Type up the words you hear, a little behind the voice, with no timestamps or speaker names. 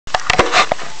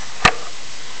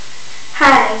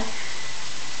Hi,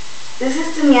 this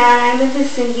is Danielle and I'm going to be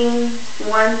singing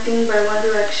One Thing by One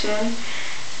Direction.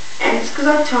 And it's because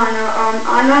of Tana.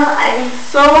 Anna, I am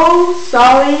so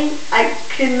sorry. I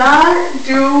cannot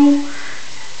do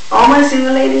all my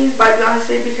single ladies by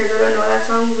Beyonce because I don't know that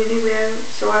song really well.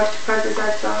 So I have to practice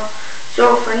that song.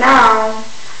 So for now,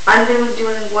 I'm going to be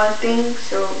doing One Thing.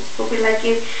 So hope you like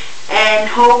it. And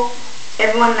hope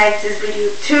everyone likes this video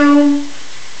too.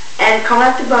 And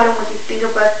comment at the bottom what you think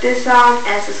about this song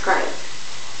and subscribe.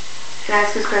 And I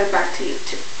subscribe back to you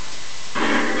too.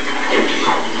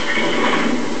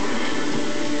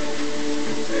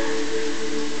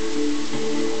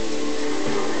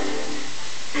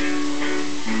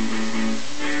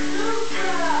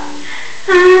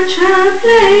 I try to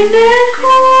play it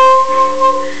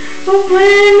cool, but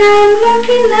when I'm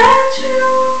looking at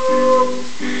you,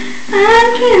 I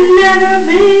can never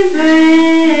be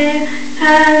brave.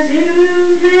 As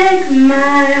you make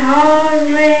my heart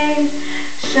race,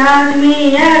 shock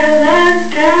me out of the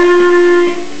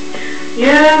sky.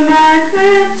 You're my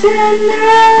kryptonite.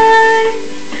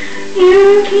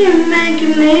 You keep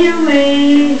making me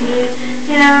weak.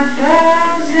 You're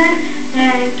frozen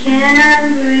and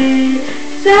can't breathe.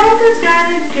 Something's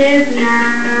gotta give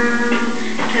now,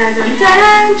 'cause I'm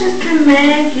dying just to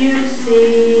make you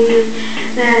see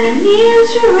that I need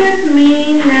you with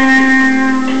me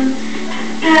now.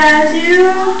 'Cause you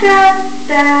got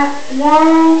that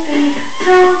one thing,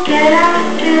 so get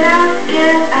out, get out,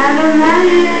 get out of my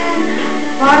head.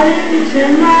 Fall into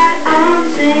my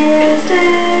arms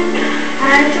instead.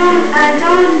 I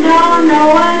don't know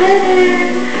what it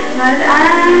is, but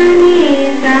I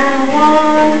need that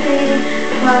one thing.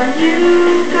 But you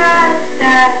got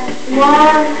that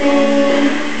one thing.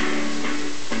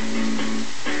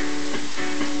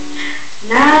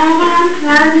 Now I'm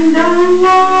climbing the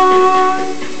wall,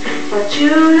 but you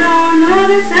don't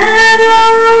notice at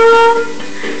all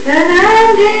that I'm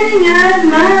getting out of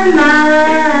my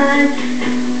mind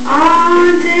all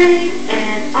day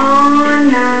and all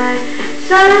night.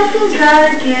 Something's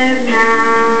gotta give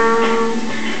now,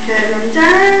 'cause I'm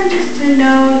dying just to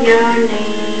know your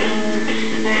name,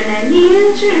 and I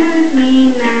need you with me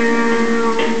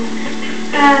now.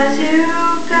 'Cause you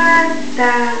got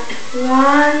that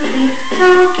one thing, so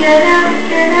get out,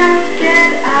 get out,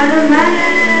 get out of my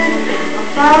head.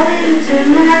 Fall into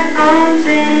my arms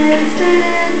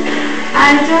instead. I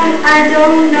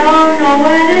don't know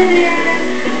what it is,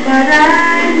 but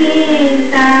I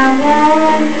need that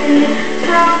one thing.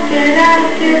 So get out,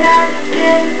 get out,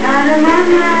 get out of my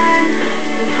mind,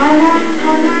 and come on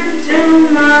to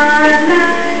my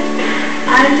life.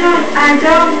 I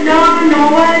don't know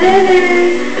what it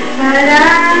is, but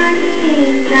I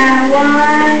need that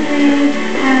one thing,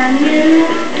 and you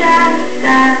got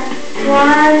that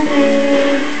one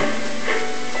thing.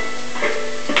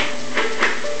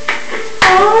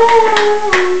 Oh,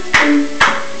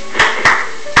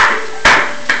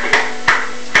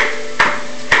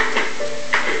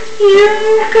 you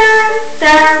got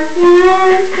that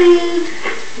one thing.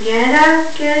 Get out,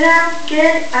 get out,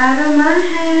 get out of my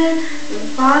head, and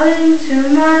fall into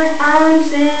my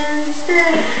arms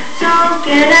instead. So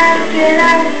get out, get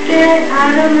out, get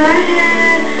out of my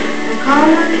head, and come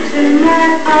into my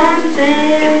arms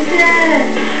instead.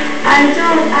 I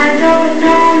don't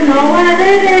know what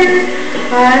it is,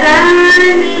 but I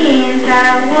need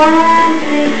that one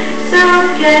thing. So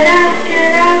get out,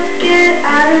 get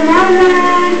out of my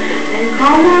mind, and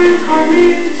come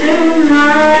into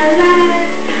my life.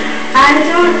 I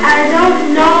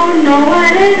don't know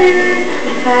what it is,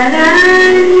 but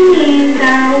I need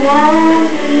that one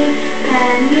thing,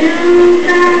 and you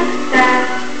got that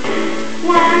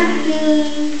one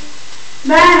thing.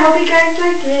 Bye, I hope you guys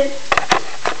like it.